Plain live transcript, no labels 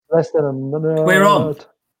less than a minute. We're on.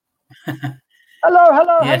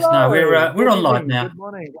 Hello. Yes, no, we're on live now. Good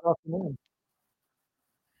morning, good afternoon.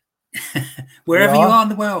 Wherever you are in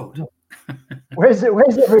the world. Where's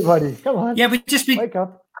everybody? Come on. Yeah, we just wake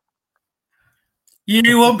up.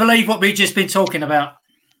 You won't believe what we've just been talking about.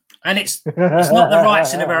 And it's not the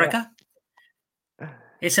rights in America.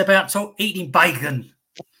 It's about eating bacon.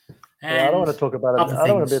 Yeah, I don't want to talk about it. I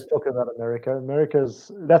don't want to be talking about America.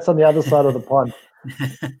 That's on the other side of the pond.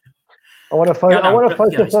 I want to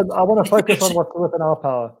focus on what's within our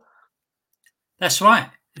power. That's right.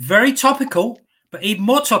 Very topical, but even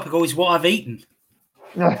more topical is what I've eaten.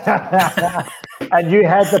 And you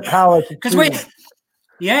had the power to choose.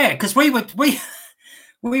 Because we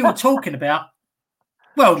were talking about.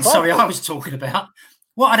 Well, sorry, I was talking about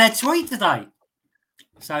what I'd had to eat today.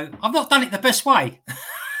 So I've not done it the best way,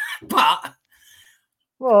 but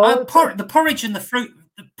the porridge and the fruit.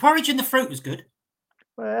 The porridge and the fruit was good.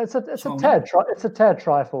 Well, it's a tad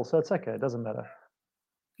trifle, so it's okay. It doesn't matter.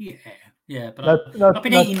 Yeah, but I've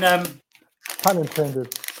been eating. Pun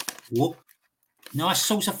intended. Nice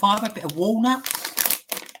source of fibre, a bit of walnut.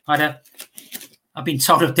 I've been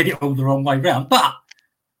told I did it all the wrong way round, but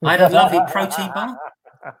I had a lovely protein bar.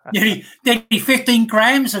 Nearly 15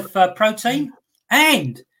 grams of protein,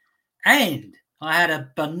 and I had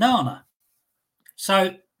a banana.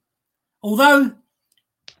 So, although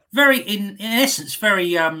very, in essence,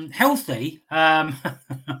 very healthy,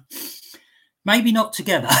 maybe not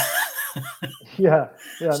together. yeah,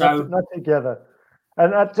 so, not together.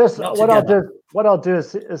 And what I'll do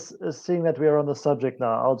is seeing that we are on the subject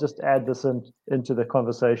now, I'll just add this into the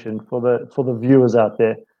conversation for the viewers out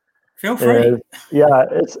there. Feel free.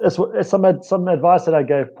 It's some advice that I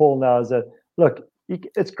gave Paul now is that, look,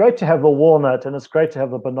 it's great to have a walnut and it's great to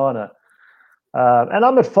have a banana. And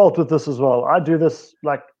I'm at fault with this as well. I do this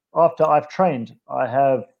like after I've trained. I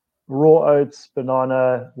have raw oats,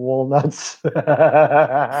 banana, walnuts,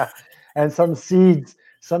 and some seeds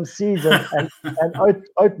and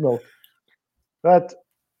oat milk. But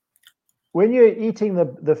when you're eating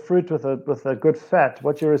the fruit with a good fat,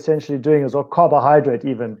 what you're essentially doing is, or carbohydrate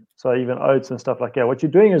even oats and stuff like that. What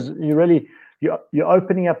you're doing is you're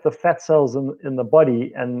opening up the fat cells in the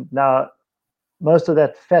body, and now most of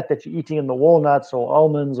that fat that you're eating in the walnuts or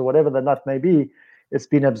almonds or whatever the nut may be, it's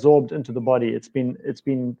been absorbed into the body. It's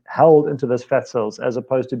been held into those fat cells as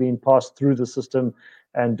opposed to being passed through the system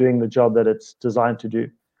and doing the job that it's designed to do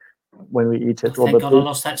when we eat it. Thank God I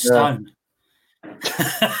lost that stone.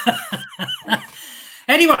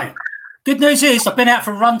 Anyway, good news is I've been out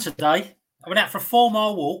for a run today. I went out for a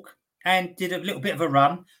 4-mile walk and did a little bit of a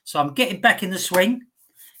run. So I'm getting back in the swing,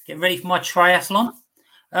 getting ready for my triathlon.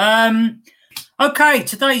 Okay,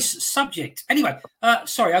 today's subject. Anyway,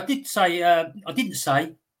 sorry, I didn't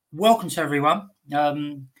say welcome to everyone.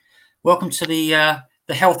 Welcome to the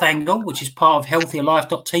Health Angle, which is part of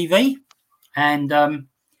healthierlife.tv. And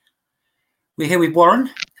we're here with Warren,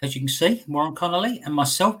 as you can see, Warren Connolly, and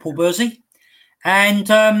myself, Paul Bursey. And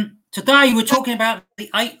today we're talking about the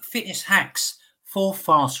 8 fitness hacks for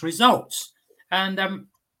fast results. And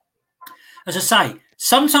as I say,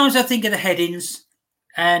 sometimes I think of the headings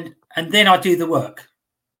and then I do the work.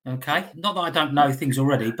 Okay, not that I don't know things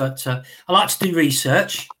already, but I like to do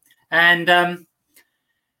research. And I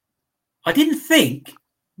didn't think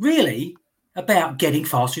really about getting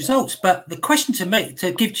fast results. But the question to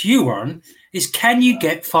give to you, Warren, is can you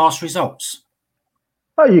get fast results?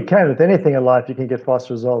 Oh, you can. With anything in life, you can get fast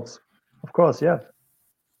results. Of course, yeah.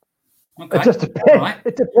 Okay. It just depends. Right.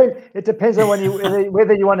 It depends on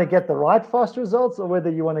whether you want to get the right fast results or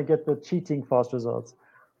whether you want to get the cheating fast results.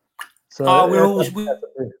 So we always want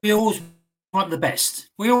the best.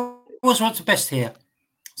 We always want the best here.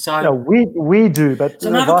 So no, we do. But so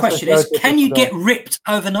another question is: can you get ripped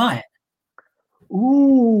overnight?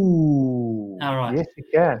 Ooh. All right. Yes, you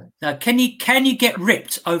can. Now, can you get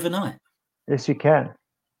ripped overnight? Yes, you can.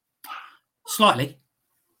 Slightly.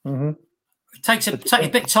 Mm-hmm. It takes a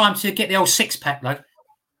bit of time to get the old 6-pack, though.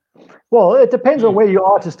 Well, it depends on where you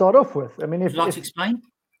are to start off with. I mean, Would you like to explain?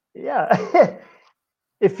 Yeah.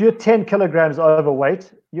 If you're 10 kilograms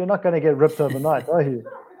overweight, you're not going to get ripped overnight, are you?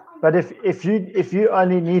 But if you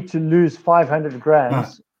only need to lose 500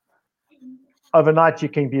 grams overnight, you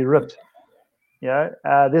can be ripped.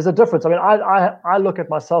 There's a difference. I mean, I look at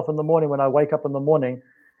myself in the morning when I wake up in the morning,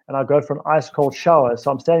 and I go for an ice cold shower.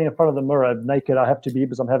 So I'm standing in front of the mirror naked. I have to be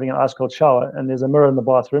because I'm having an ice cold shower, and there's a mirror in the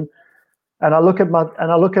bathroom. And I look at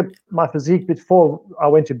my physique before I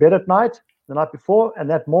went to bed at night, the night before, and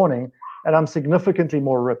that morning, and I'm significantly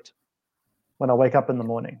more ripped when I wake up in the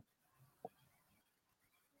morning.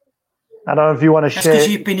 I don't know if you want to share. That's because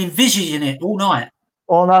you've been envisaging it all night.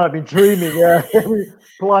 All night I've been dreaming. Yeah,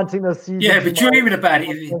 planting the seeds. Yeah, but dreaming about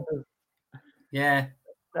it. Yeah.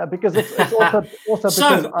 Because it's also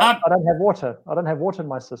So, because I don't have water. I don't have water in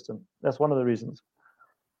my system. That's one of the reasons.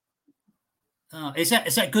 Is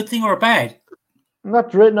that a good thing or a bad?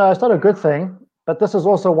 Not really. No, it's not a good thing. But this is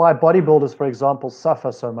also why bodybuilders, for example,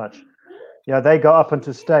 suffer so much. You know, they go up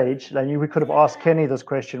into stage. And we could have asked Kenny this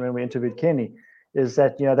question when we interviewed Kenny. Is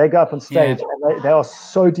that they go up on stage and they are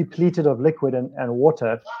so depleted of liquid and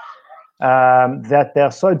water that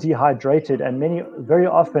they're so dehydrated, and very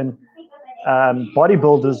often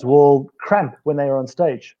bodybuilders will cramp when they are on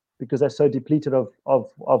stage because they're so depleted of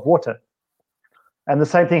water. And the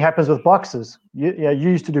same thing happens with boxers. You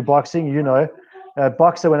used to do boxing, when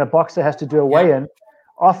a boxer has to do a weigh-in,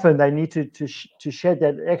 often they need to shed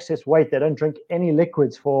that excess weight. They don't drink any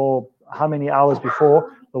liquids for how many hours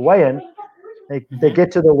before the weigh-in. They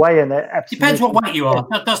get to the weigh-in. They absolutely depends what weight you are.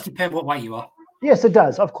 That does depend what weight you are. Yes, it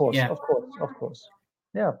does. Of course. Yeah. Of course.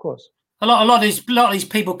 Yeah, of course. A lot of these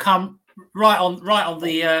people come right on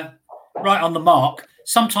the mark.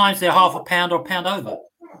 Sometimes they're half a pound or a pound over,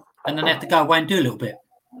 and then they have to go away and do a little bit.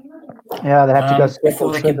 Yeah, they have to go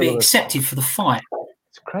before they can be accepted for the fight.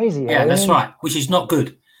 It's crazy. Yeah, that's right. Which is not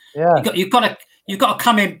good. Yeah, you've got to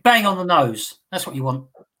come in bang on the nose. That's what you want.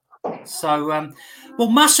 So,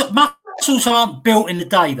 muscles aren't built in the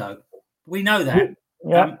day, though. We know that.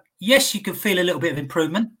 Yeah. Yes, you can feel a little bit of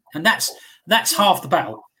improvement, and that's half the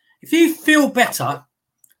battle. If you feel better,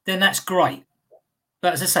 then that's great.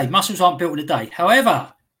 But as I say, muscles aren't built in a day.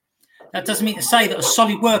 However, that doesn't mean to say that a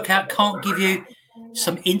solid workout can't give you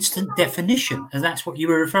some instant definition, and that's what you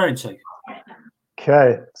were referring to.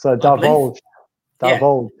 Okay, so divulge.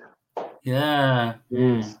 Yeah.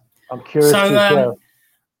 Yes. I'm curious to hear.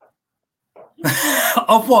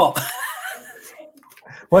 Of what?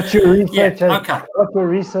 What your research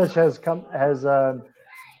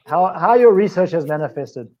how your research has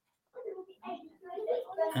manifested.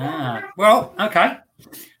 Well, okay.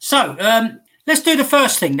 So let's do the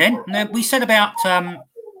first thing then. Now, we said about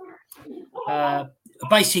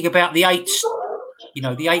basically about the eight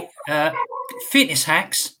fitness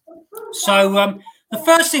hacks. So the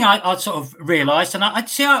first thing I sort of realised, and I'd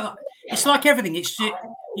say it's like everything.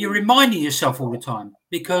 You're reminding yourself all the time,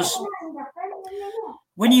 because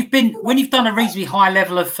when you've done a reasonably high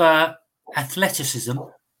level of athleticism,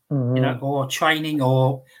 or training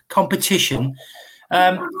or competition,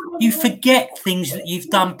 you forget things that you've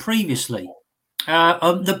done previously.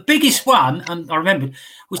 The biggest one, and I remembered,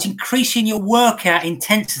 was increasing your workout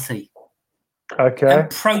intensity. Okay. And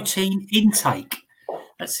protein intake.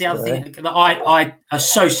 That's the other thing that I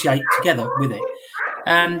associate together with it.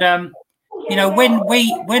 And when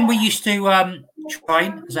we used to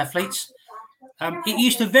train as athletes, it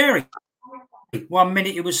used to vary. 1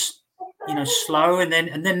 minute it was slow, and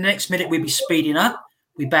then the next minute we'd be speeding up,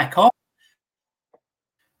 we back off,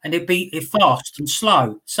 and it'd be fast and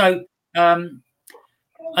slow. So I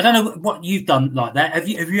don't know what you've done like that. Have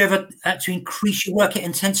you ever had to increase your workout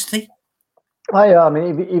intensity? I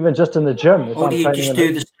mean, even just in the gym. Or do you just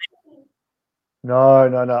do the same? No.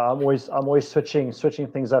 I'm always switching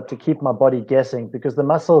things up to keep my body guessing, because the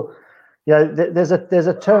muscle. Yeah, there's a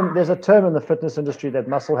term in the fitness industry that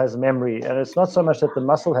muscle has memory, and it's not so much that the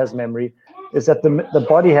muscle has memory, is that the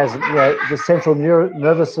body has, the central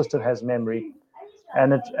nervous system has memory,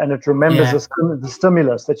 and it remembers the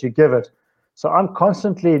stimulus that you give it. So I'm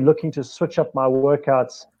constantly looking to switch up my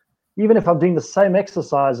workouts, even if I'm doing the same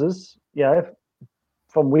exercises,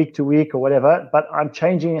 from week to week or whatever, but I'm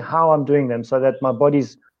changing how I'm doing them so that my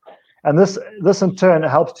body's, and this in turn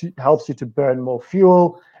helps you to burn more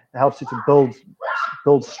fuel. It helps you to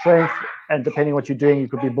build strength, and depending on what you're doing, you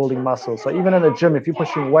could be building muscle. So even in the gym, if you're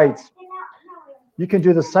pushing weights, you can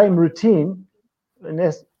do the same routine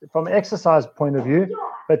from an exercise point of view,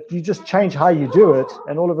 but you just change how you do it,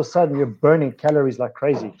 and all of a sudden you're burning calories like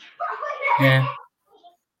crazy. Yeah.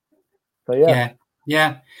 So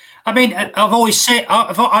yeah. I mean, I've always said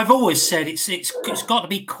it's got to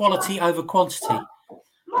be quality over quantity.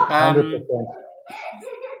 100%.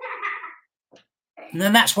 And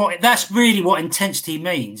then that's really what intensity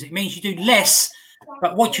means. It means you do less,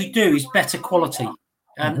 but what you do is better quality.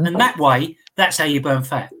 And that way, that's how you burn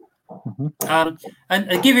fat. And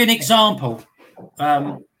I'll give you an example.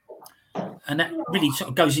 And that really sort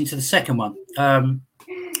of goes into the second one, the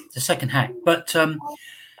second hack. But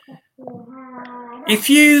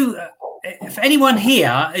if anyone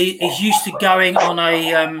here is used to going on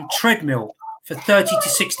a treadmill for 30 to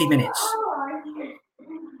 60 minutes,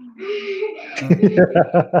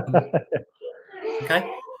 okay,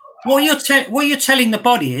 what you're telling the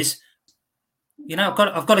body is, I've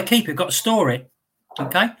got to keep it, got to store it.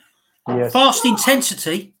 Okay. Yes. Fast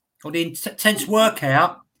intensity or the intense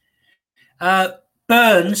workout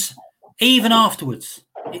burns even afterwards.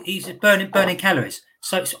 He's burning calories.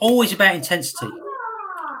 So it's always about intensity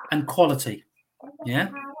and quality. Yeah.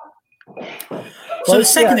 So the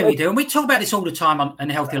second thing we do, and we talk about this all the time on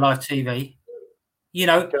Healthy Life TV, you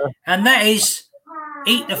know, and that is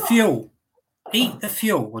eat the fuel. Eat the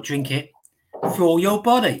fuel or drink it. Fuel your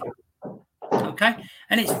body. Okay.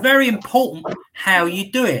 And it's very important how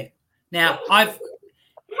you do it. Now,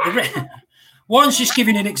 Warren's just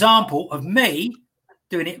giving an example of me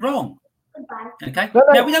doing it wrong. Okay.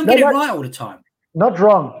 Now, we don't get it right all the time. Not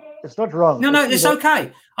wrong. It's not wrong. No, it's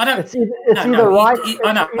okay. I don't. It's either right.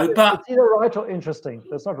 I know, but it's either right or interesting.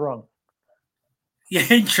 That's not wrong. Yeah,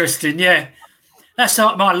 interesting. Yeah, that's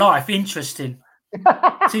like my life. Interesting.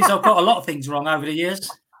 Seems I've got a lot of things wrong over the years.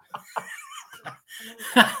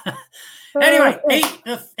 Anyway,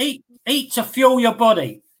 eat to fuel your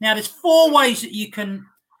body. Now, there's 4 ways that you can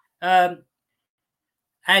add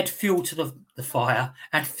fuel to the fire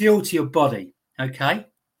and fuel to your body. Okay.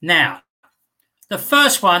 Now, the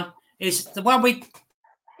first one is the one we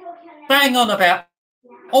bang on about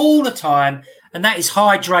all the time, and that is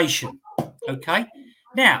hydration. Okay.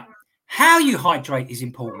 Now, how you hydrate is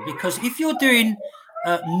important because if you're doing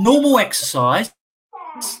normal exercise,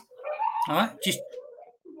 all right, just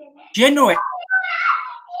general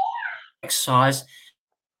exercise,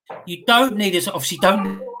 you don't need as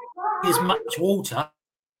much water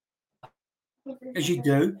as you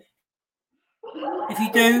do. If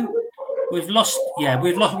you do, we lost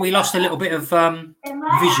a little bit of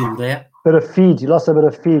visual there. Bit of feed. You lost a bit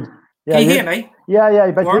of feed. Yeah, can you hear me?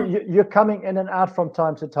 Yeah, but you're coming in and out from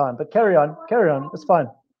time to time. But carry on. It's fine.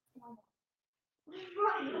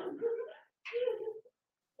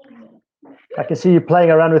 I can see you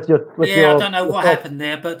playing around with your. I don't know what happened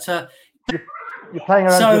there, but you're playing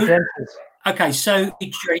around with your dentures. Okay, so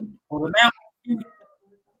you drink or the mouth.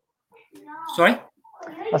 Sorry.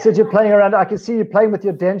 I said you're playing around. I can see you playing with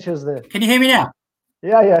your dentures there. Can you hear me now?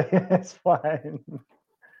 Yeah, it's fine.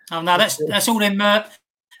 Oh no, that's all them.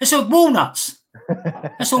 That's all walnuts.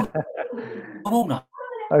 That's all walnuts.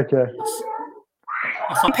 Okay.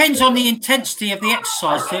 It depends on the intensity of the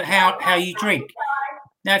exercise to how you drink.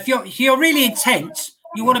 Now, if you're really intense,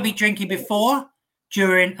 you want to be drinking before,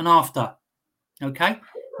 during, and after. Okay.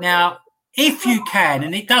 Now, if you can,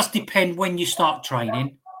 and it does depend when you start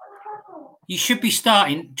training, you should be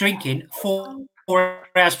drinking 4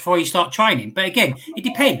 hours before you start training. But again, it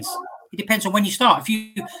depends. It depends on when you start. If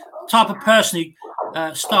you type of person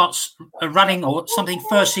who starts running or something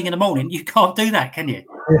first thing in the morning, you can't do that, can you?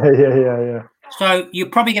 Yeah. So you're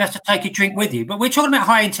probably going to have to take a drink with you. But we're talking about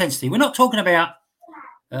high intensity. We're not talking about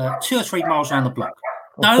 2 or 3 miles around the block.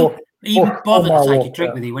 Don't even bother to take a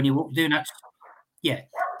drink with you when you're doing that. Yeah,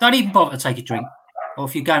 don't even bother to take a drink. Or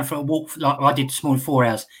if you're going for a walk like I did this morning, 4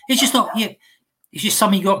 hours. It's just not. Yeah, it's just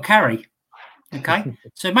something you got to carry. Okay,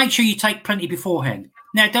 so make sure you take plenty beforehand.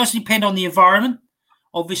 Now it does depend on the environment.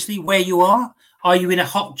 Obviously, where you are. Are you in a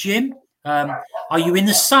hot gym? Are you in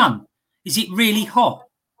the sun? Is it really hot?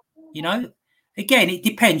 You know. Again, it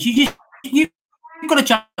depends. You've got to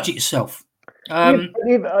judge it yourself.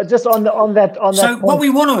 Just on that. So point, what we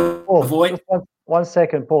want to avoid. One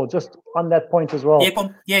second, Paul. Just on that point as well.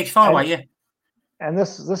 Yeah, far away. Yeah. And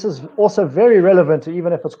this is also very relevant,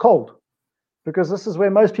 even if it's cold, because this is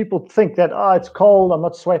where most people think that it's cold. I'm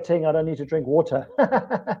not sweating. I don't need to drink water.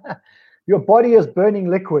 Your body is burning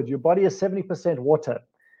liquid. Your body is 70% water.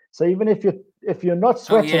 So even if you're not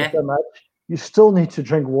sweating so much, you still need to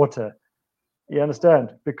drink water. You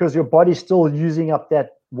understand? Because your body's still using up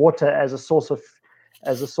that water as a source of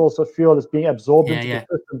fuel. It's being absorbed into the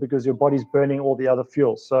system because your body's burning all the other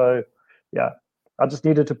fuel. So, yeah, I just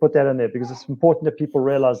needed to put that in there because it's important that people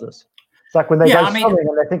realize this. It's like when they go swimming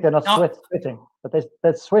and they think they're not sweating, but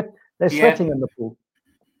they're sweating in the pool.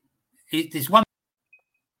 There's one.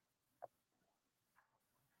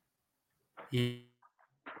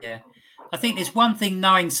 Yeah. I think there's one thing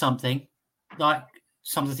knowing something, like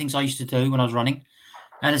some of the things I used to do when I was running,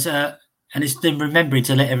 and it's then remembering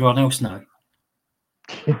to let everyone else know.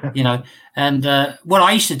 You know, and what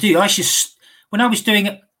I used to do, when I used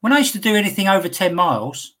to do anything over 10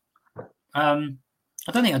 miles, I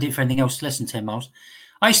don't think I did for anything else less than 10 miles.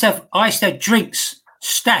 I used to have drinks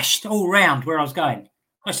stashed all around where I was going.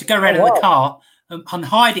 I used to go around in the car and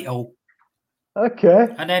hide it all. Okay.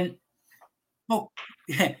 And then,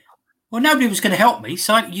 nobody was going to help me,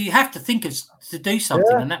 so you have to think to do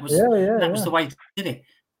something, and that was was the way to do it.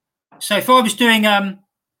 So if I was doing a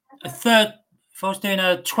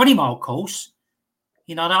 20-mile course,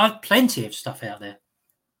 you know, I had plenty of stuff out there,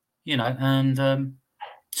 you know, and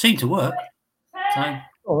Seemed to work.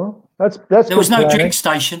 So that's there was no drink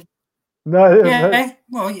station. No. Yeah.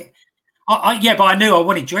 Well, yeah. But I knew I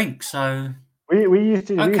wanted drinks, so. We used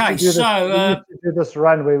to do this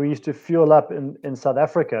run where we used to fuel up in South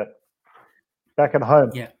Africa, back at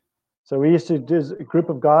home. Yeah. So we used to do a group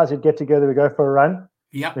of guys who'd get together, we go for a run.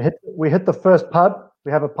 Yeah. We hit the first pub,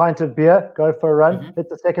 we have a pint of beer, go for a run. Hit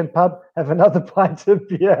the second pub, have another pint of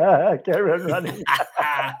beer, carry on running.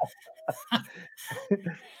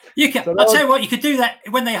 You can. I'll tell you what, you could do that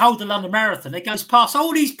when they hold the London Marathon. It goes past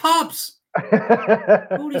all these pubs,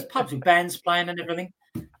 with bands playing and everything.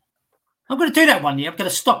 I'm going to do that one year. I'm going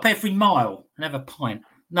to stop every mile and have a pint.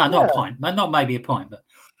 No, not a pint. Not maybe a pint, but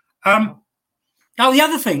the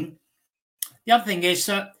other thing is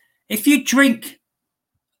if you drink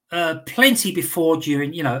plenty before,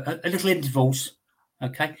 during, a little intervals,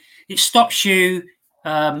 okay, it stops you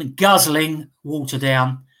guzzling water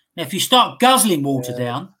down. Now, if you start guzzling water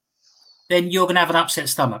down, then you're going to have an upset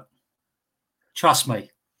stomach. Trust me.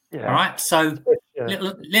 Yeah. All right. So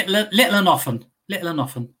little and often.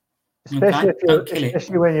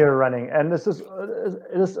 Especially when you're running. And this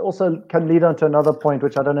also can lead on to another point,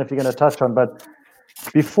 which I don't know if you're going to touch on, but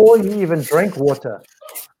before you even drink water,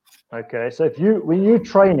 okay, so when you're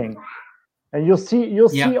training, and you'll see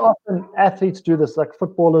often athletes do this, like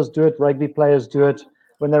footballers do it, rugby players do it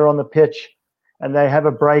when they're on the pitch and they have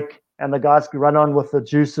a break and the guys run on with the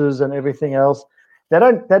juices and everything else. They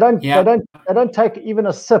don't take even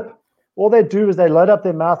a sip. All they do is they load up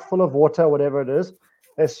their mouth full of water, whatever it is.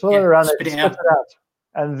 They swirl it around, they spit it out,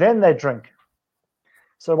 and then they drink.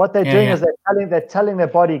 So what they're doing is they're telling their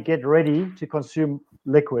body, get ready to consume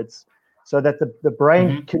liquids, so that the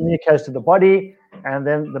brain communicates to the body, and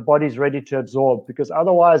then the body's ready to absorb. Because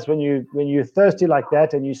otherwise, when you're thirsty like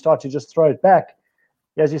that and you start to just throw it back,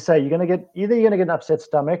 as you say, you're going to get an upset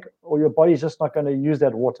stomach, or your body's just not going to use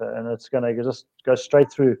that water, and it's going to just go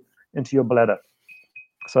straight through into your bladder.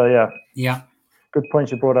 So good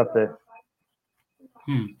point you brought up there.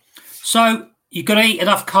 So you've got to eat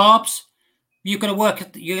enough carbs. You've got to work.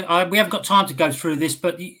 We haven't got time to go through this,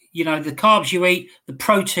 but the carbs you eat, the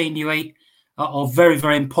protein you eat, are very,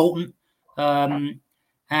 very important. Obviously,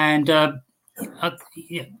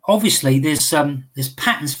 there's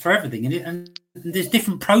patterns for everything, and there's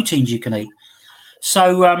different proteins you can eat.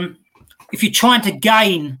 So if you're trying to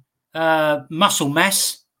gain muscle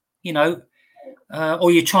mass,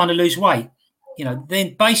 or you're trying to lose weight,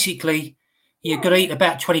 then basically you've got to eat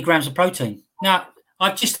about 20 grams of protein. Now,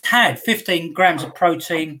 I've just had 15 grams of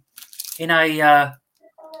protein in a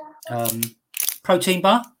protein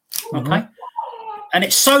bar, okay? And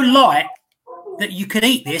it's so light that you could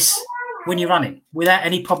eat this when you're running without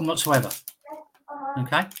any problem whatsoever,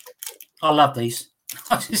 okay? I love these.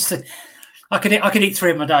 I could eat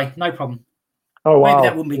 3 of them a day, no problem. Oh, wow. Maybe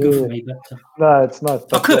that wouldn't be good for me, but no, it's not.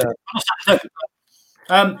 I could.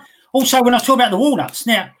 Also, when I talk about the walnuts,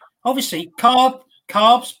 now, obviously,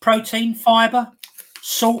 carbs, protein, fiber,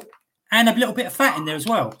 salt, and a little bit of fat in there as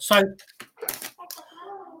well. So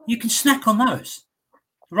you can snack on those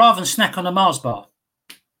rather than snack on a Mars bar.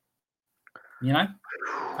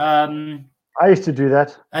 I used to do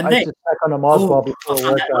that. I used to snack on a Mars bar before a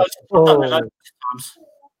workout.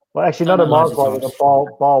 Well, actually, not a Mars bar, but a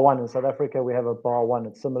bar one. In South Africa, we have a bar one.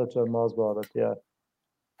 It's similar to a Mars bar, but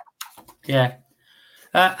yeah.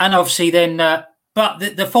 And obviously then, but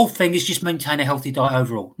the fourth thing is just maintain a healthy diet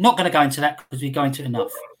overall. Not going to go into that because we go into it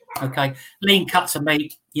enough. Okay. Lean cuts of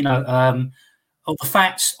meat, all the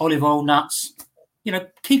fats, olive oil, nuts,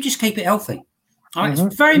 keep it healthy. All right.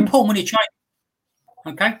 It's very important when you train.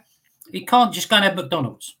 Okay. You can't just go and have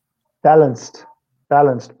McDonald's. Balanced,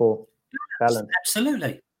 Paul. Balanced.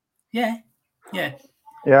 Absolutely. Yeah. Yeah.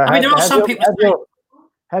 I mean, there are some people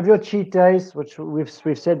have your cheat days, which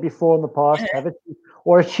we've said before in the past. Have it,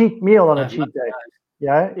 or a cheat meal on a cheat day.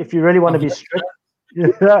 Yeah, if you really want to be strict.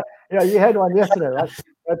 Yeah, you had one yesterday, right?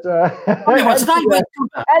 But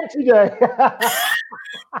today.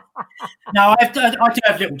 No, I do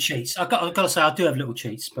have little cheats. I've got to say, I do have little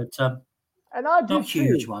cheats, but and I do not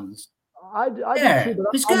huge ones. I do too,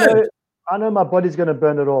 but it's good. I know my body's going to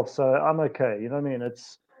burn it off, so I'm okay. You know what I mean?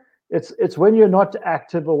 It's when you're not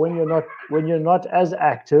active, or when you're not as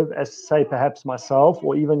active as, say, perhaps myself,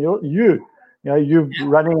 or even you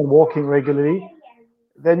running and walking regularly,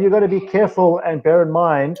 then you've got to be careful and bear in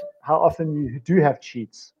mind how often you do have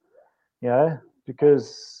cheats.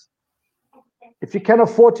 Because if you can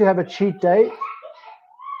afford to have a cheat day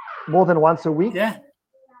more than once a week,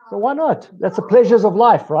 so why not? That's the pleasures of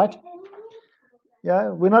life, right? Yeah,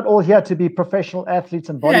 we're not all here to be professional athletes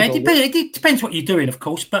and bodybuilders. Yeah, it depends what you're doing, of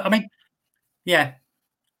course. But I mean, yeah.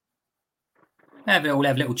 They all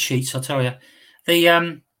have little cheats, I tell you.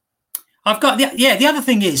 I've got the other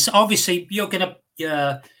thing is obviously you're going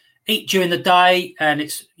to eat during the day and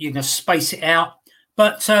you're going to space it out,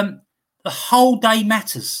 but the whole day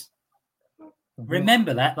matters. Mm-hmm.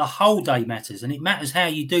 Remember that the whole day matters, and it matters how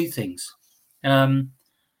you do things. As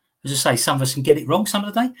I say, some of us can get it wrong some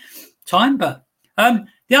of the time, but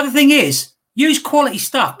the other thing is use quality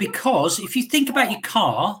stuff, because if you think about your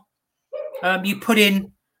car, you're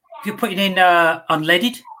putting in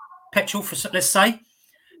unleaded petrol, for let's say.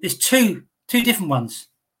 There's two different ones.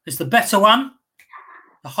 There's the better one,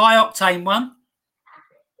 the high octane one,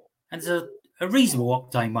 and there's a reasonable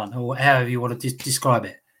octane one, or however you want to describe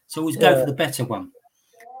it. So always go for the better one.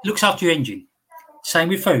 It looks after your engine. Same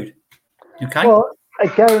with food. Okay. Well,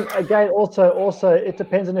 again, also, it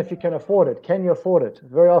depends on if you can afford it. Can you afford it?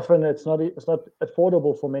 Very often, it's not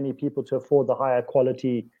affordable for many people to afford the higher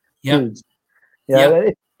quality foods.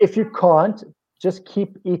 If you can't, just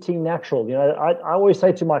keep eating natural. I always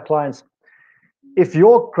say to my clients, if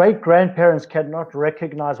your great-grandparents cannot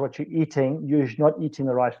recognize what you're eating, you're not eating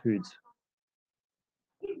the right foods.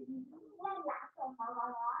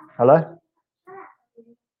 Hello?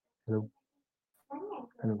 Hello?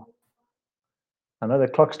 I know the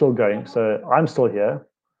clock's still going, so I'm still here.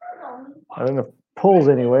 I don't know if Paul's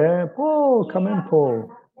anywhere. Paul, come in,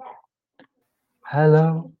 Paul.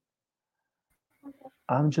 Hello?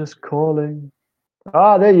 I'm just calling.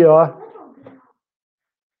 Ah, there you are.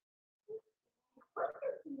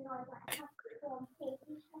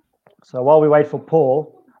 So while we wait for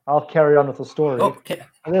Paul, I'll carry on with the story. Okay.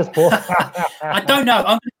 Oh, there's Paul. I don't know.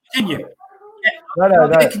 I'm going to continue. I'm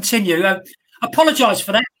going to continue. Apologise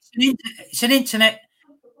for that. It's an internet,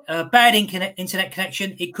 bad internet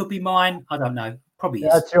connection. It could be mine. I don't know. Probably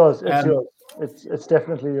is. It's yours. It's yours. It's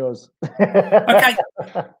definitely yours. Okay.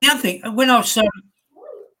 The other thing, when I was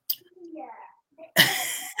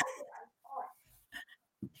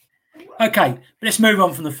okay, let's move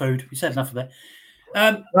on from the food. We said enough of that.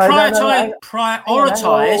 Prioritize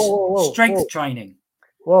strength training.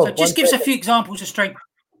 Whoa, so just give us a few examples of strength.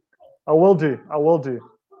 I will do. What?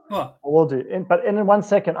 I will do. But in 1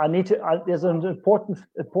 second, I need to. There's an important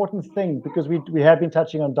thing, because we have been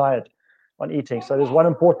touching on diet, on eating. So there's one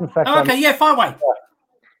important factor. Oh, okay, far away.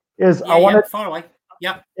 Far away.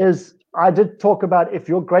 Yeah. I did talk about, if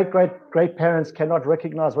your great parents cannot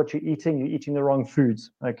recognize what you're eating the wrong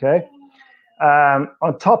foods. Okay.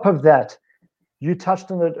 On top of that, you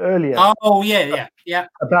touched on it earlier. Oh yeah.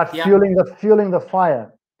 About fueling the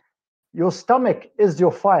fire. Your stomach is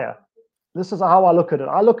your fire. This is how I look at it.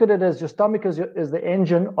 I look at it as your stomach is the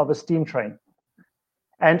engine of a steam train.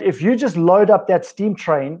 And if you just load up that steam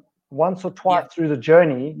train once or twice through the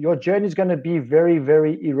journey, your journey is going to be very,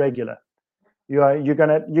 very irregular.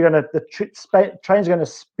 The train's going to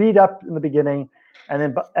speed up in the beginning,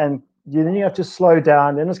 and then you have to slow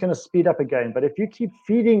down. Then it's going to speed up again. But if you keep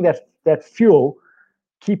feeding that fuel,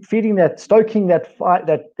 stoking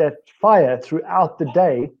that fire throughout the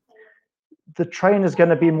day, the train is going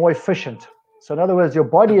to be more efficient. So in other words, your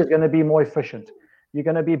body is going to be more efficient. You're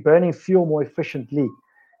going to be burning fuel more efficiently.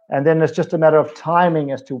 And then it's just a matter of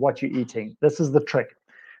timing as to what you're eating. This is the trick.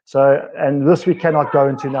 So, and this we cannot go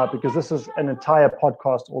into now, because this is an entire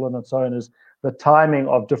podcast all on its own, is the timing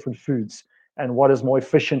of different foods and what is more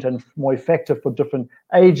efficient and more effective for different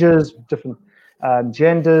ages, different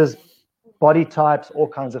genders, body types, all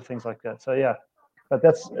kinds of things like that. So but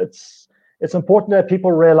it's important that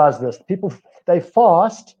people realize this. People, they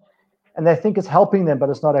fast and they think it's helping them, but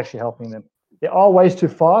it's not actually helping them. There are ways to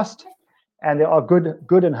fast, and there are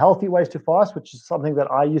good and healthy ways to fast, which is something that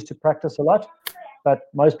I used to practice a lot, but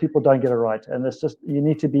most people don't get it right. And it's just, you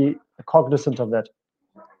need to be cognizant of that.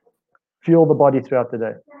 Fuel the body throughout the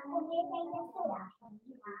day.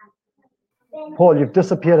 Paul, you've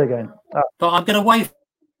disappeared again. But I'm going to wait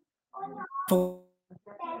for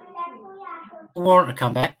Warren to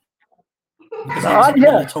come back. Because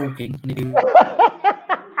you're talking, and it'd be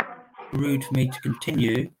rude for me to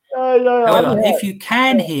continue. However, if you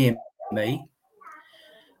can hear me,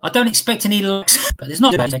 I don't expect any likes, but there's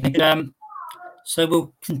not. So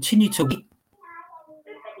we'll continue to wait.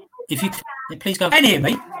 If you please go and hear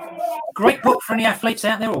me. Great book for any athletes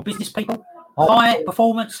out there or business people. High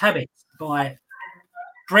Performance Habits by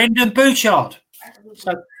Brendan Bouchard.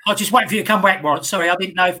 So I'll just wait for you to come back, Warren. Sorry, I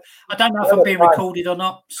don't know if I'm being recorded or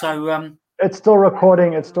not. So it's still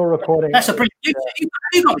recording. That's a brilliant.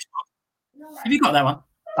 Have you got that one?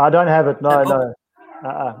 I don't have it. No.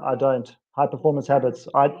 I don't. High Performance Habits.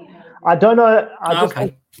 I don't know. Just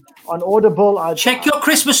on Audible. Check your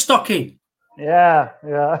Christmas stocking. Yeah.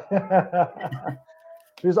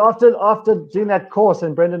 Because after doing that course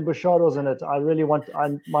and Brendan Bouchard was in it, I really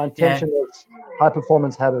my intention was high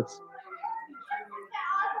performance habits.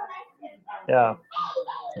 Yeah.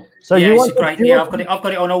 So yeah, you it's want great. Yeah, I've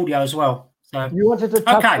got it on audio as well. So you wanted to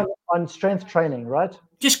touch on strength training, right?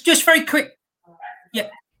 Just very quick. Yeah.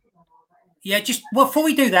 Yeah, just before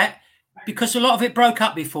we do that, because a lot of it broke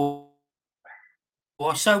up before.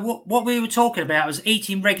 So what we were talking about was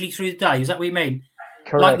eating regularly through the day. Is that what you mean?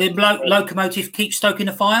 Correct. Like the locomotive keeps stoking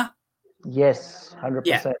the fire? Yes, 100%.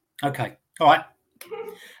 Yeah. Okay. All right.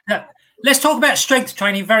 Now, let's talk about strength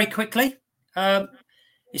training very quickly.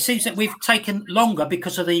 It seems that we've taken longer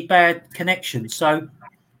because of the bad connection. So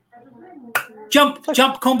jump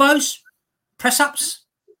combos, press ups,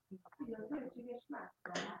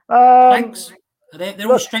 planks.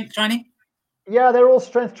 They're all strength training. Yeah, they're all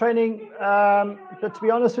strength training. But to be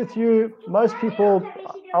honest with you, most people,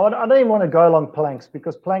 I don't even want to go along planks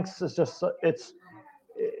because planks is just,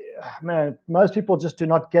 most people just do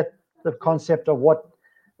not get the concept of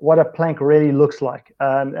what a plank really looks like.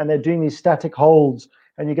 And they're doing these static holds,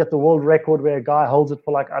 and you get the world record where a guy holds it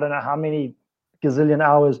for like, I don't know how many gazillion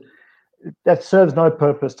hours. That serves no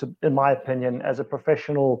purpose, in my opinion, as a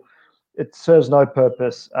professional. It serves no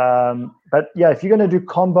purpose. But yeah, if you're going to do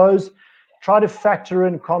combos, try to factor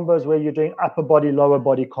in combos where you're doing upper body, lower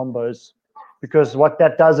body combos, because what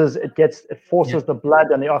that does is it forces the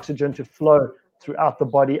blood and the oxygen to flow throughout the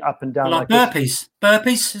body up and down. Like burpees.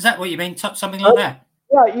 Burpees, is that what you mean? Something like that?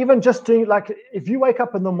 Yeah, even just doing, like, if you wake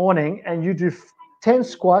up in the morning and you do 10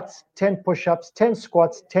 squats, 10 push-ups, 10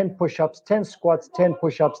 squats, 10 push-ups, 10 squats, 10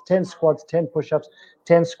 push-ups, 10 squats, 10 push-ups,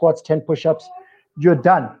 10 squats, 10 push-ups, you're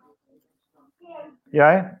done.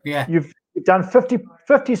 Yeah? You've done 50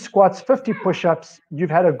 squats, 50 push-ups,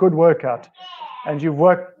 you've had a good workout, and you've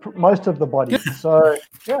worked most of the body. So,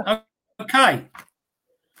 yeah. Okay.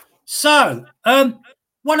 So,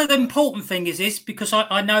 one of the important things is this, because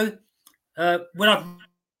I know when I've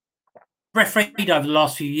refereed over the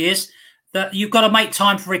last few years, that you've got to make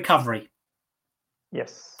time for recovery.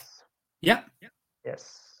 Yes. Yeah.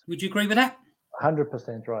 Yes. Would you agree with that?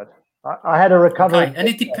 100% right. I had a recovery. Okay. And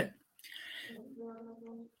it depends.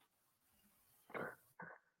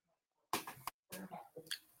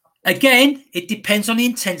 Again, it depends on the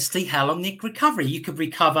intensity, how long the recovery. You could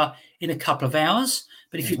recover in a couple of hours,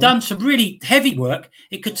 but if you've done some really heavy work,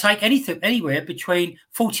 it could take anywhere between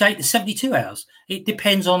 48 to 72 hours. It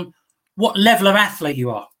depends on what level of athlete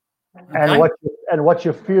you are. Okay? And what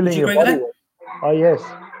you're fueling your body with. Oh yes.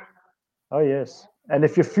 Oh yes. And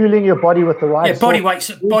if you're fueling your body with the right body weight's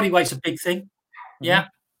a big thing. Yeah.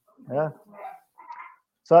 Yeah.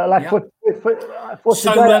 So like for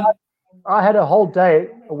today, I had a whole day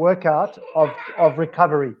workout of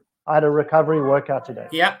recovery. I had a recovery workout today.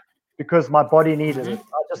 Yeah. Because my body needed it.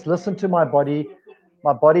 I just listened to my body.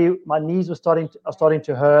 My knees were starting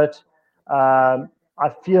to hurt. I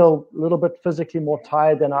feel a little bit physically more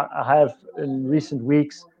tired than I have in recent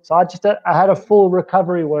weeks. So I had a full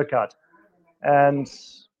recovery workout, and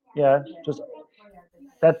just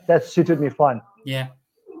that suited me fine. Yeah.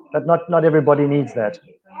 But not everybody needs that.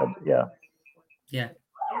 But yeah. Yeah.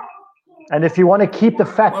 And if you want to keep the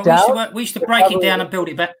fat down, we used to break it down and build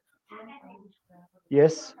it back.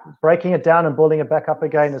 Yes, breaking it down and building it back up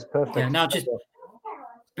again is perfect. Yeah, no,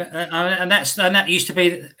 and that used to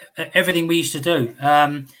be everything we used to do.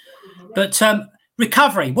 But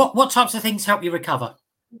recovery, what types of things help you recover?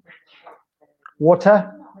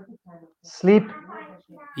 Water, sleep.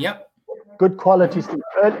 Yep. Good quality sleep.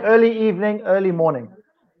 Early evening, early morning.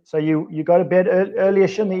 So you go to bed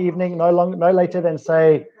early-ish in the evening, no later than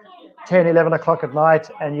say 10, 11 o'clock at night,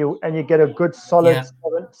 and you get a good solid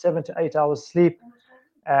 7 to 8 hours sleep,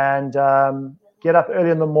 and get up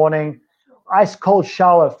early in the morning. Ice cold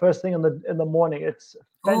shower first thing in the morning. It's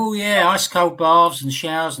ice cold baths and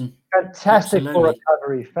showers and fantastic for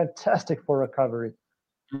recovery. Fantastic for recovery.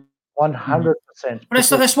 100%. Well,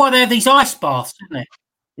 that's why they have these ice baths, isn't it?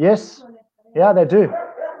 Yes, yeah, they do.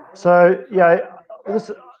 So yeah,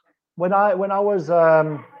 when I was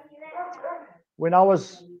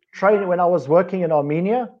training, when I was working in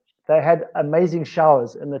Armenia, they had amazing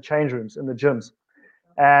showers in the change rooms, in the gyms,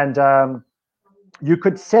 and you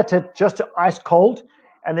could set it just to ice cold,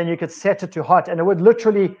 and then you could set it to hot, and it would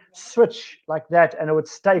literally switch like that, and it would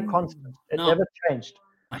stay constant. It never changed.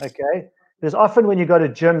 Okay. There's often when you go to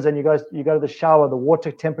gyms and you go to the shower, the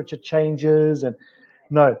water temperature changes, and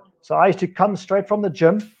no. So I used to come straight from the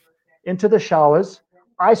gym into the showers,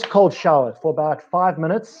 ice cold shower for about 5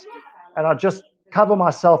 minutes, and I'd just cover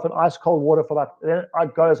myself in ice cold water then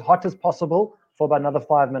I'd go as hot as possible for about another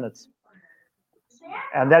 5 minutes.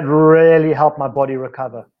 And that really helped my body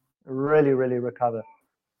recover. Really, really recover.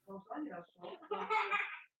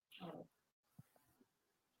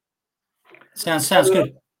 Sounds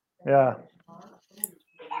good. Yeah.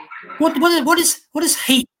 What does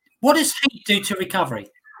heat do to recovery?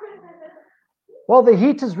 Well, the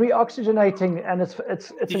heat is reoxygenating, and it's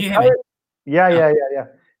Did you hear me? Yeah.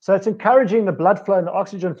 So it's encouraging the blood flow and the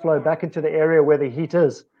oxygen flow back into the area where the heat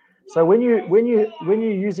is. So when you're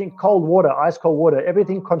using cold water, ice cold water,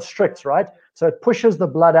 everything constricts, right? So it pushes the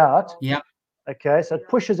blood out. Yeah. Okay, so it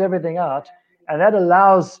pushes everything out, and that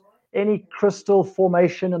allows any crystal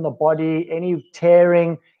formation in the body, any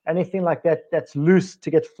tearing, anything like that that's loose to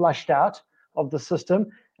get flushed out of the system.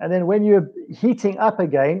 And then when you're heating up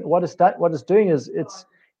again, what it's doing is it's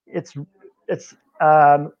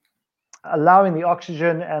allowing the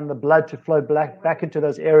oxygen and the blood to flow back into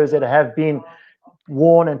those areas that have been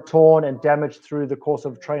worn and torn and damaged through the course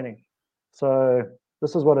of training. So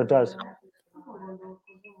this is what it does.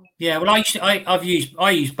 Yeah, well, I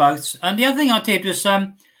use both, and the other thing I did was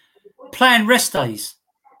plan rest days,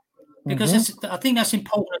 because I think that's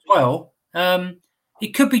important as well.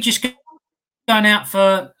 It could be just going out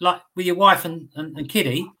for, like, with your wife and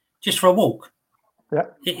kiddie, just for a walk. Yeah,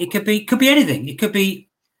 it could be anything. It could be,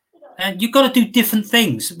 and you've got to do different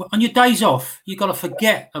things on your days off. You've got to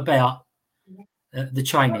forget about the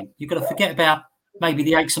training. You've got to forget about maybe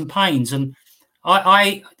the aches and pains. And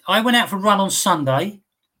I went out for a run on Sunday.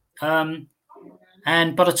 And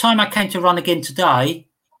by the time I came to run again today,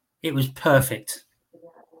 it was perfect.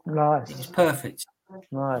 Nice. It was perfect.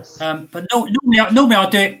 Nice. But normally I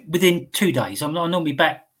do it within 2 days. I'm normally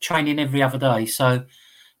back training every other day. So,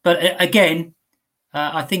 but again,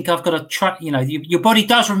 I think I've got to try. Your body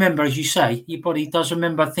does remember, as you say. Your body does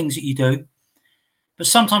remember things that you do. But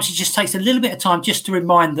sometimes it just takes a little bit of time just to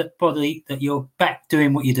remind that body that you're back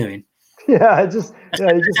doing what you're doing. Yeah, you just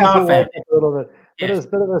need to wake up a little bit. Yes.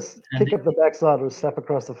 Bit of a kick up the backside or a slap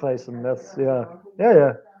across the face, and that's yeah.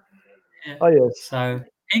 Oh yes. So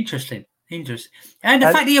interesting. And the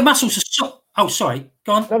fact that your muscles are sore. Oh, sorry.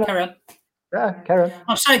 Go on. No. Carry on. Yeah, carry on.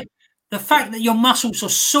 I'm saying the fact that your muscles are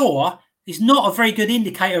sore is not a very good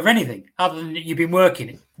indicator of anything other than that you've been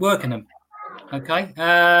working them. Okay.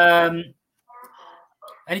 And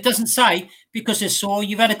it doesn't say because they're sore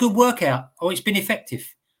you've had a good workout or it's been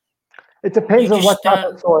effective. It depends on what type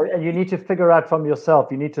of sore, and you need to figure out from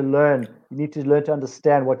yourself. You need to learn. You need to learn to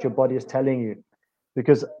understand what your body is telling you,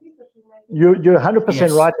 because you're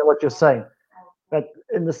 100% right in what you're saying. But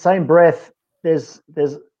in the same breath, there's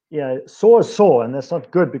sore is sore, and that's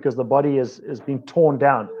not good because the body is being torn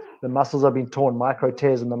down. The muscles are being torn, micro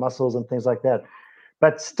tears in the muscles and things like that.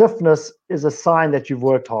 But stiffness is a sign that you've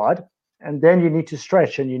worked hard, and then you need to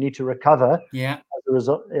stretch and you need to recover. Yeah. As a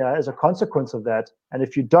result, as a consequence of that. And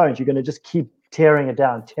if you don't, you're going to just keep tearing it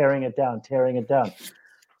down.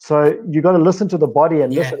 So you got to listen to the body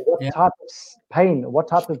and listen. What type of pain, what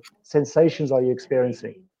type of sensations are you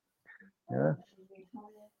experiencing? Yeah.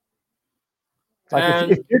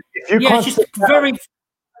 Like if you can't sit down,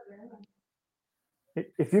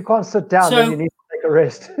 if you can't sit down, then you need to take a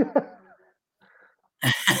rest.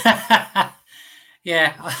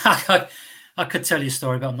 Yeah, I could tell you a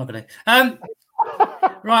story, but I'm not going to.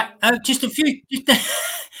 Right, just a few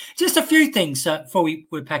things before we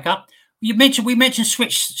pack up. We mentioned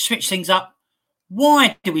switch things up.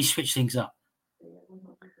 Why do we switch things up?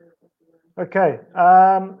 Okay,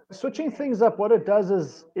 switching things up. What it does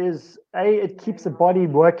is it keeps the body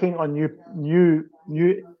working on new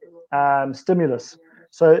stimulus.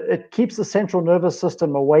 So it keeps the central nervous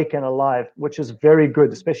system awake and alive, which is very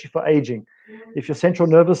good, especially for aging. If your central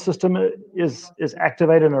nervous system is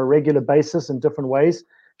activated on a regular basis in different ways,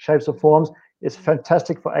 shapes or forms, it's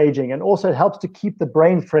fantastic for aging. And also it helps to keep the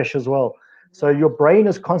brain fresh as well. So your brain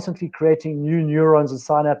is constantly creating new neurons and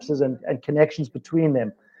synapses and connections between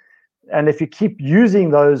them. And if you keep using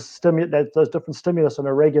those different stimulus on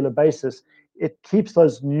a regular basis, it keeps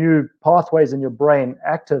those new pathways in your brain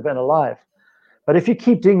active and alive. But if you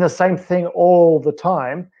keep doing the same thing all the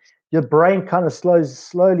time, your brain kind of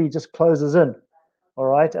slowly just closes in. All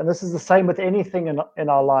right. And this is the same with anything in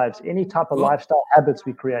our lives, any type of lifestyle habits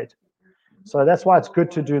we create. So that's why it's good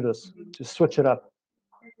to do this, to switch it up.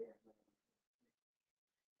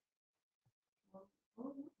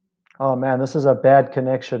 Oh man, this is a bad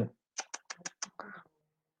connection.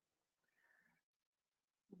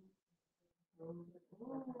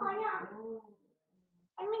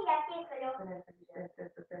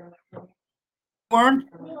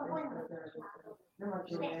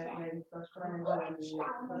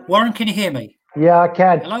 Warren, can you hear me? Yeah, I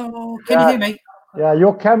can. Hello, can you hear me? Yeah,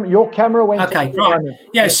 your camera went. Okay, right.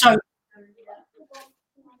 Yeah, so.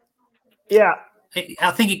 Yeah.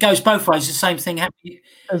 I think it goes both ways. The same thing happening.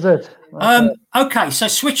 Is it? Okay. Okay, so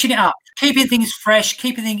switching it up, keeping things fresh,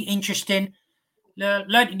 keeping things interesting,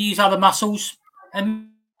 learning to use other muscles, and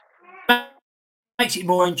makes it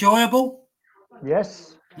more enjoyable.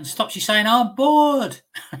 Yes. And stops you saying, "I'm bored."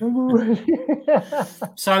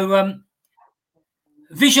 So,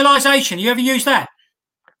 visualization. You ever use that?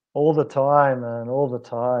 All the time, man. All the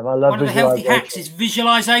time. I love One of the healthy visualization. hacks is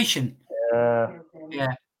visualization.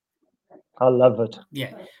 Yeah. I love it.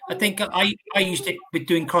 Yeah. I think I used it with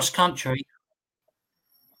doing cross country.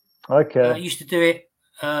 Okay. I used to do it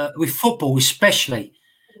with football, especially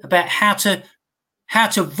about how to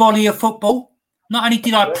volley a football. Not only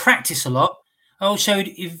did I practice a lot, I also,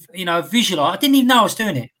 visualize. I didn't even know I was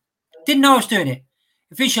doing it.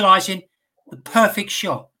 Visualizing the perfect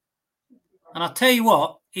shot. And I'll tell you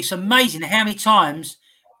what, it's amazing how many times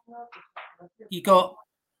you got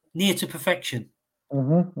near to perfection.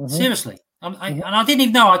 Seriously. And I didn't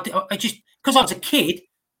even know. I just, because I was a kid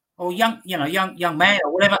or young man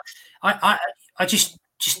or whatever, I just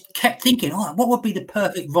kept thinking, oh, what would be the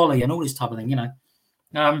perfect volley and all this type of thing,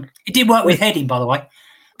 It did work with heading, by the way.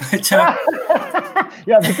 But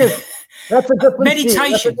yeah, because that's a different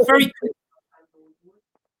meditation. Very.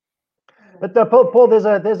 But Paul, there's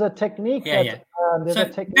a technique Yeah. There's a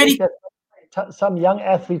technique that some young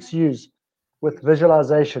athletes use with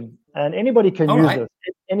visualization, and anybody can use it.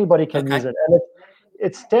 Anybody can use it, and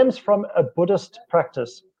it stems from a Buddhist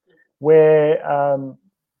practice where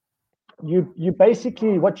you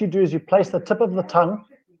basically, what you do is you place the tip of the tongue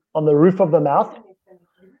on the roof of the mouth,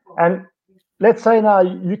 and let's say now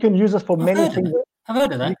you can use this for many things. I've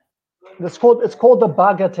heard of that. It's called the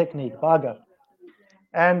Bhaga technique, Bhaga.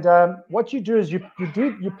 And what you do is you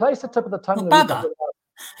place the tip of the tongue on the roof of the mouth.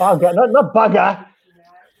 Bhaga, not bugger.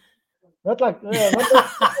 Not like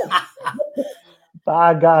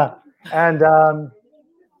Bhaga. And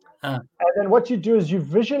then what you do is you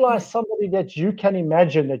visualize somebody that you can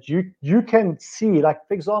imagine, that you can see. Like,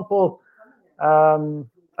 for example,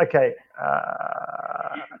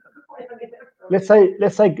 let's say,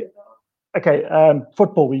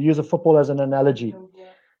 football. We use a football as an analogy.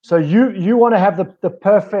 So you want to have the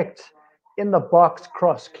perfect in the box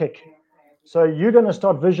cross kick. So you're going to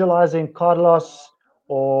start visualizing Carlos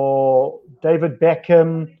or David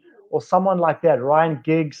Beckham or someone like that, Ryan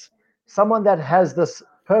Giggs, someone that has this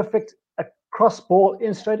perfect cross ball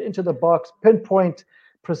straight into the box, pinpoint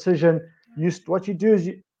precision. What you do is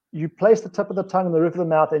you place the tip of the tongue on the roof of the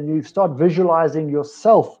mouth, and you start visualizing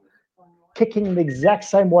yourself kicking in the exact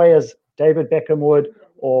same way as David Beckham would,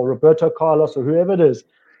 or Roberto Carlos, or whoever it is.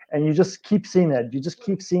 And you just keep seeing that. You just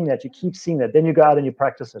keep seeing that. You keep seeing that. Then you go out and you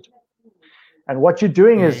practice it. And what you're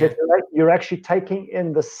doing is you're actually taking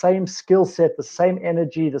in the same skill set, the same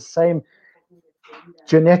energy, the same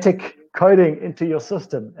genetic coding into your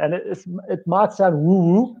system. And it might sound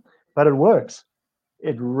woo-woo, but it works.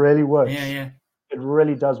 It really works. Yeah. It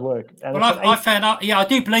really does work. And well, I found out. Yeah, I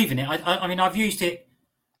do believe in it. I mean, I've used it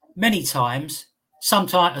many times.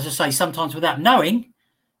 Sometimes, as I say, sometimes without knowing,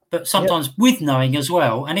 but sometimes with knowing as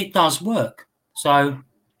well, and it does work. So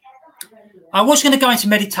I was going to go into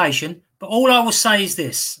meditation, but all I will say is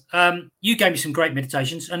this. You gave me some great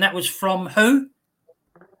meditations, and that was from who?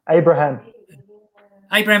 Abraham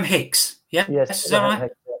Hicks. Yeah? Yes. Is that right?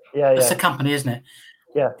 Hicks. Yeah. That's the company, isn't it?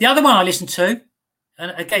 Yeah. The other one I listened to,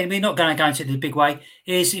 and again, we're not going to go into it in a big way,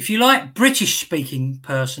 is if you like British-speaking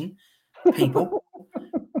people,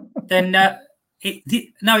 then...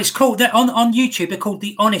 it's called that on YouTube. They're called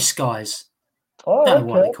the Honest Guys. Oh, I don't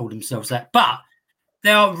know why they call themselves that, but they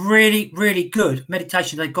are really, really good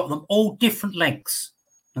meditation. They've got them all different lengths.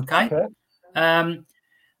 Okay. The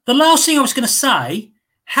last thing I was going to say: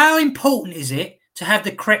 how important is it to have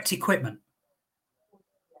the correct equipment?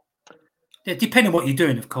 Depending on what you're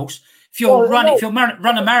doing, of course. If you're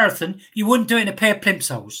run a marathon, you wouldn't do it in a pair of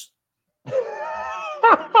plimsolls.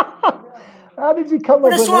 How did you come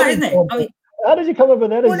up with that? That's right, isn't it? I mean, how did you come up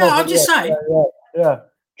with that? Well, no, I'm just saying. Yeah,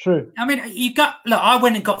 true. I mean, I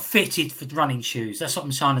went and got fitted for running shoes. That's what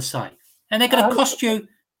I'm trying to say. And they're going to cost you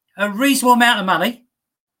a reasonable amount of money.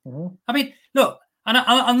 Mm-hmm. I mean, look, and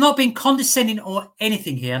I'm not being condescending or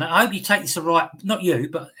anything here, and I hope you take this the right, not you,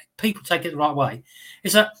 but people take it the right way,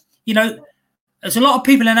 is that, there's a lot of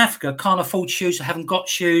people in Africa can't afford shoes or haven't got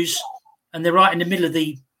shoes, and they're right in the middle of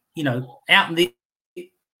the, out in the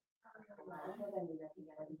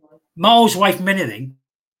miles away from anything.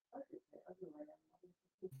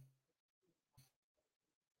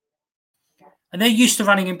 And they're used to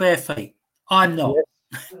running in bare feet. I'm not.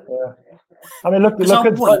 Yeah. I mean, look at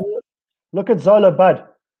Zola Budd.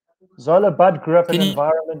 Zola Budd grew up in an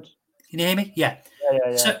environment. Can you hear me? Yeah.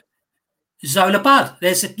 Yeah. Zola Budd.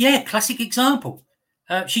 There's a classic example.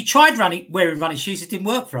 She tried wearing running shoes. It didn't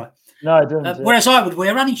work for her. No, it didn't. Whereas I would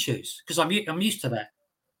wear running shoes because I'm used to that.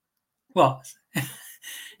 What?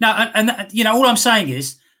 No, and all I'm saying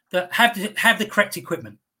is that have the correct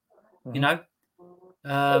equipment.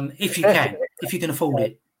 If you can afford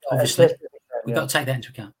it. Obviously, we've got to take that into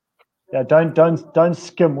account. Yeah, don't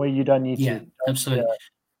skim where you don't need to. Yeah, absolutely.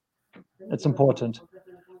 It's important.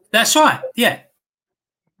 That's right. Yeah.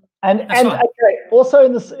 And okay, also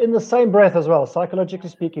in the same breath as well, psychologically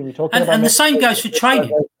speaking, we're talking about. And the same goes for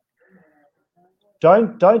training.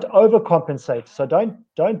 Don't overcompensate. So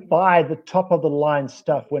don't buy the top of the line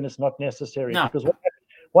stuff when it's not necessary. No. Because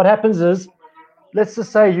what happens is, let's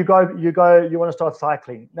just say you want to start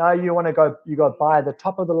cycling. Now you go buy the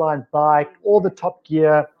top of the line bike, all the top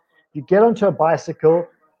gear. You get onto a bicycle,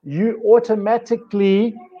 you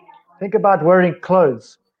automatically think about wearing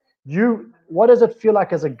clothes. What does it feel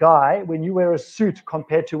like as a guy when you wear a suit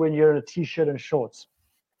compared to when you're in a t-shirt and shorts?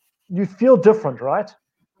 You feel different, right?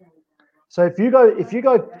 So if you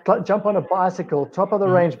go jump on a bicycle, top of the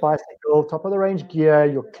range bicycle, top of the range gear,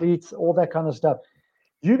 your cleats, all that kind of stuff,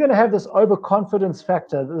 you're going to have this overconfidence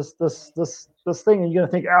factor, this thing, and you're going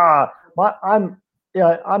to think, I'm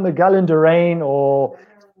a Galen Durain or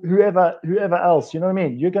whoever else. You know what I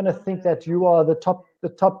mean? You're going to think that you are the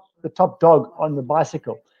top dog on the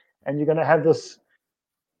bicycle, and you're going to have this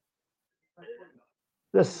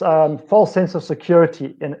false sense of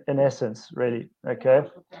security in essence, really. Okay,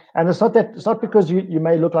 and it's not because you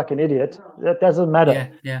may look like an idiot. That doesn't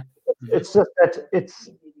matter. Yeah. It's just that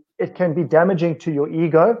it can be damaging to your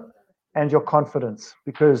ego and your confidence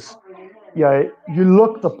because you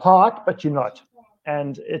look the part, but you're not,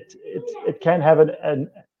 and it can have a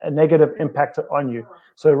negative impact on you.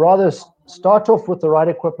 So rather start off with the right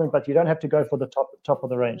equipment, but you don't have to go for the top of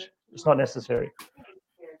the range. It's not necessary.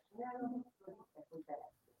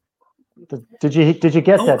 Did you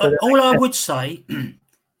get that? All I would say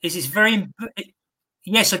is it's very.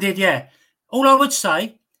 Yes, I did. Yeah. All I would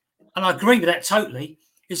say, and I agree with that totally,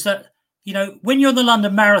 is that when you're on the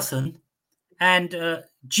London Marathon and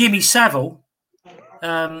Jimmy Savile,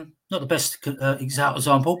 not the best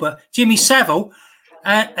example, but Jimmy Savile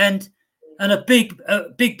and a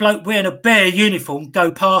big bloke wearing a bear uniform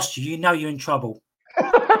go past you, you're in trouble.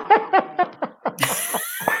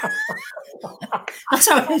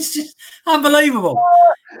 So it's just unbelievable.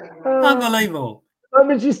 Unbelievable. I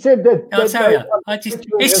mean, you said that. I'll tell you,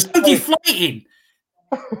 it's so deflating.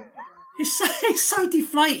 It's so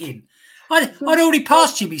deflating. I'd already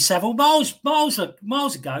passed Jimmy Savile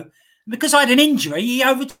miles ago. Because I had an injury, he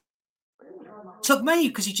overtook me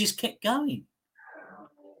because he just kept going.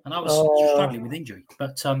 And I was struggling with injury.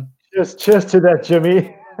 But cheers to that,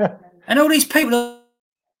 Jimmy. And all these people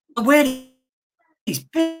are wearing these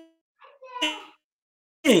big.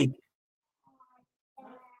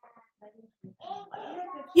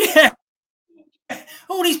 Yeah.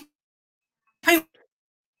 All these people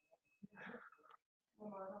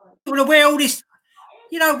wear all this,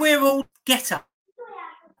 we're all get up.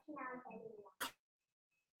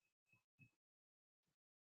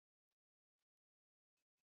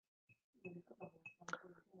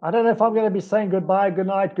 I don't know if I'm going to be saying goodbye, good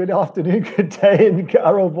night, good afternoon, good day, and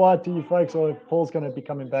au revoir to you folks, or if Paul's going to be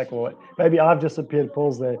coming back, or maybe I've disappeared,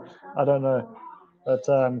 Paul's there. I don't know. But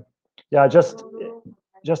just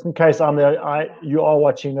in case you are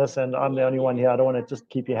watching this and I'm the only one here, I don't want to just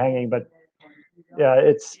keep you hanging. But yeah,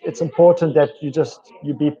 it's important that you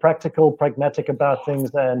be practical, pragmatic about things,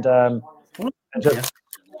 and just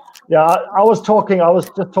I was just talking.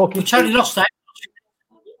 We totally lost that.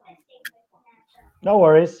 No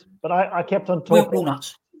worries, but I kept on talking.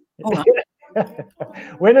 Walnuts.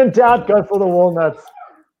 When in doubt, go for the walnuts.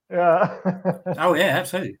 Yeah. Oh yeah,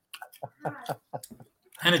 absolutely.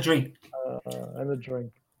 And a drink.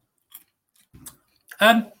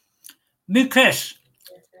 Mukesh,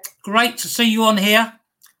 great to see you on here.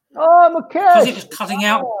 Oh, Mukesh. Because it was cutting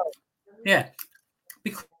out. Yeah.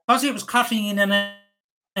 Because it was cutting in and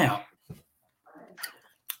out.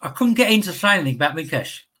 I couldn't get in to say anything about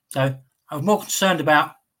Mukesh. So I was more concerned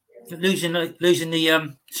about losing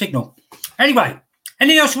the signal. Anyway,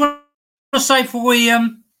 anything else you want to say before we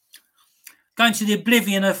go into the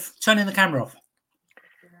oblivion of turning the camera off?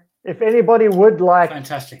 If anybody would like,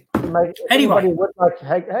 fantastic. If anybody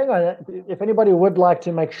would like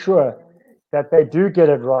to make sure that they do get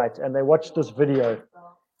it right and they watch this video,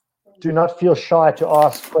 do not feel shy to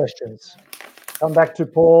ask questions. Come back to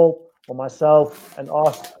Paul or myself and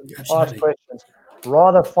ask questions.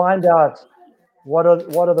 Rather find out what are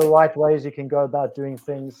the right ways you can go about doing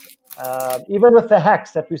things. Even with the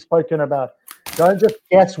hacks that we've spoken about, don't just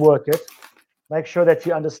guesswork it. make sure that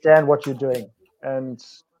you understand what you're doing, and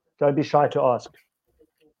don't be shy to ask.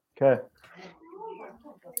 Okay.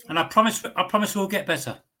 And I promise we'll get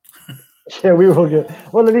better. Yeah, we will get.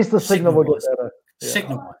 Well, at least the signal will get better. Yeah.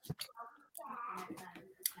 Signal.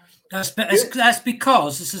 That's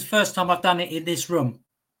because this is the first time I've done it in this room.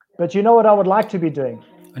 But you know what I would like to be doing?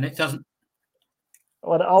 And it doesn't.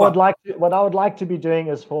 What I would like to be doing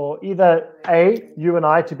is for either you and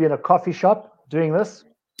I to be in a coffee shop doing this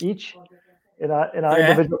each in our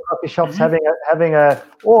individual coffee shops, having a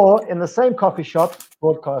or in the same coffee shop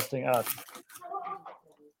broadcasting out.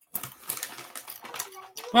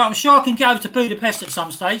 Well, I'm sure I can go to Budapest at some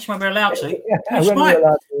stage when we're allowed to.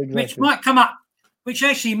 Which might come up, which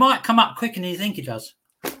actually might come up quicker than you think it does.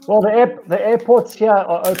 Well, the airports here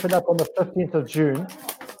are open up on the 15th of June,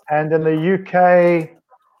 and in the UK,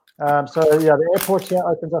 the airport here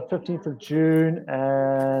opens up 15th of June,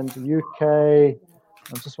 and UK.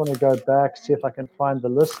 I just want to go back, see if I can find the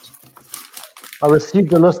list. I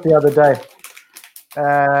received the list the other day,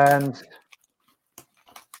 and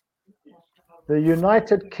the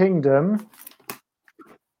United Kingdom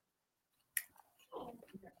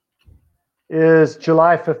is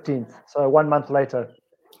July 15th, so 1 month later.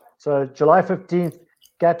 So July 15th,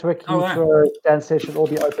 Gatwick, Heathrow, Stansted should all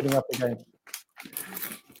be opening up again.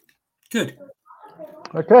 Good.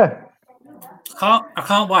 Okay. I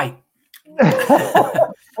can't wait.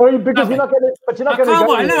 Because you're not going to. But you're not going to. I can't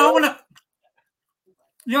wait. No, I want to.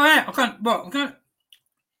 Yeah, I can't. Well,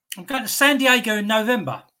 I'm going to San Diego in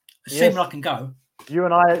November. Assuming I can go. You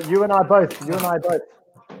and I both.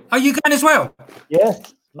 Are you going as well?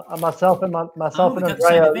 Yes. Myself and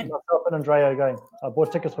Andrea are going. I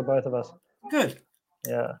bought tickets for both of us. Good.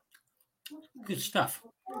 Yeah. Good stuff.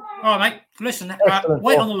 All right, mate. Listen,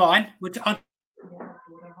 wait on the line. I'm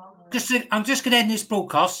just going to end this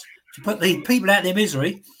broadcast to put the people out of their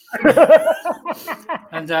misery.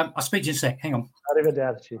 And I'll speak to you in a sec. Hang on.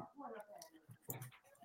 Arrivederci.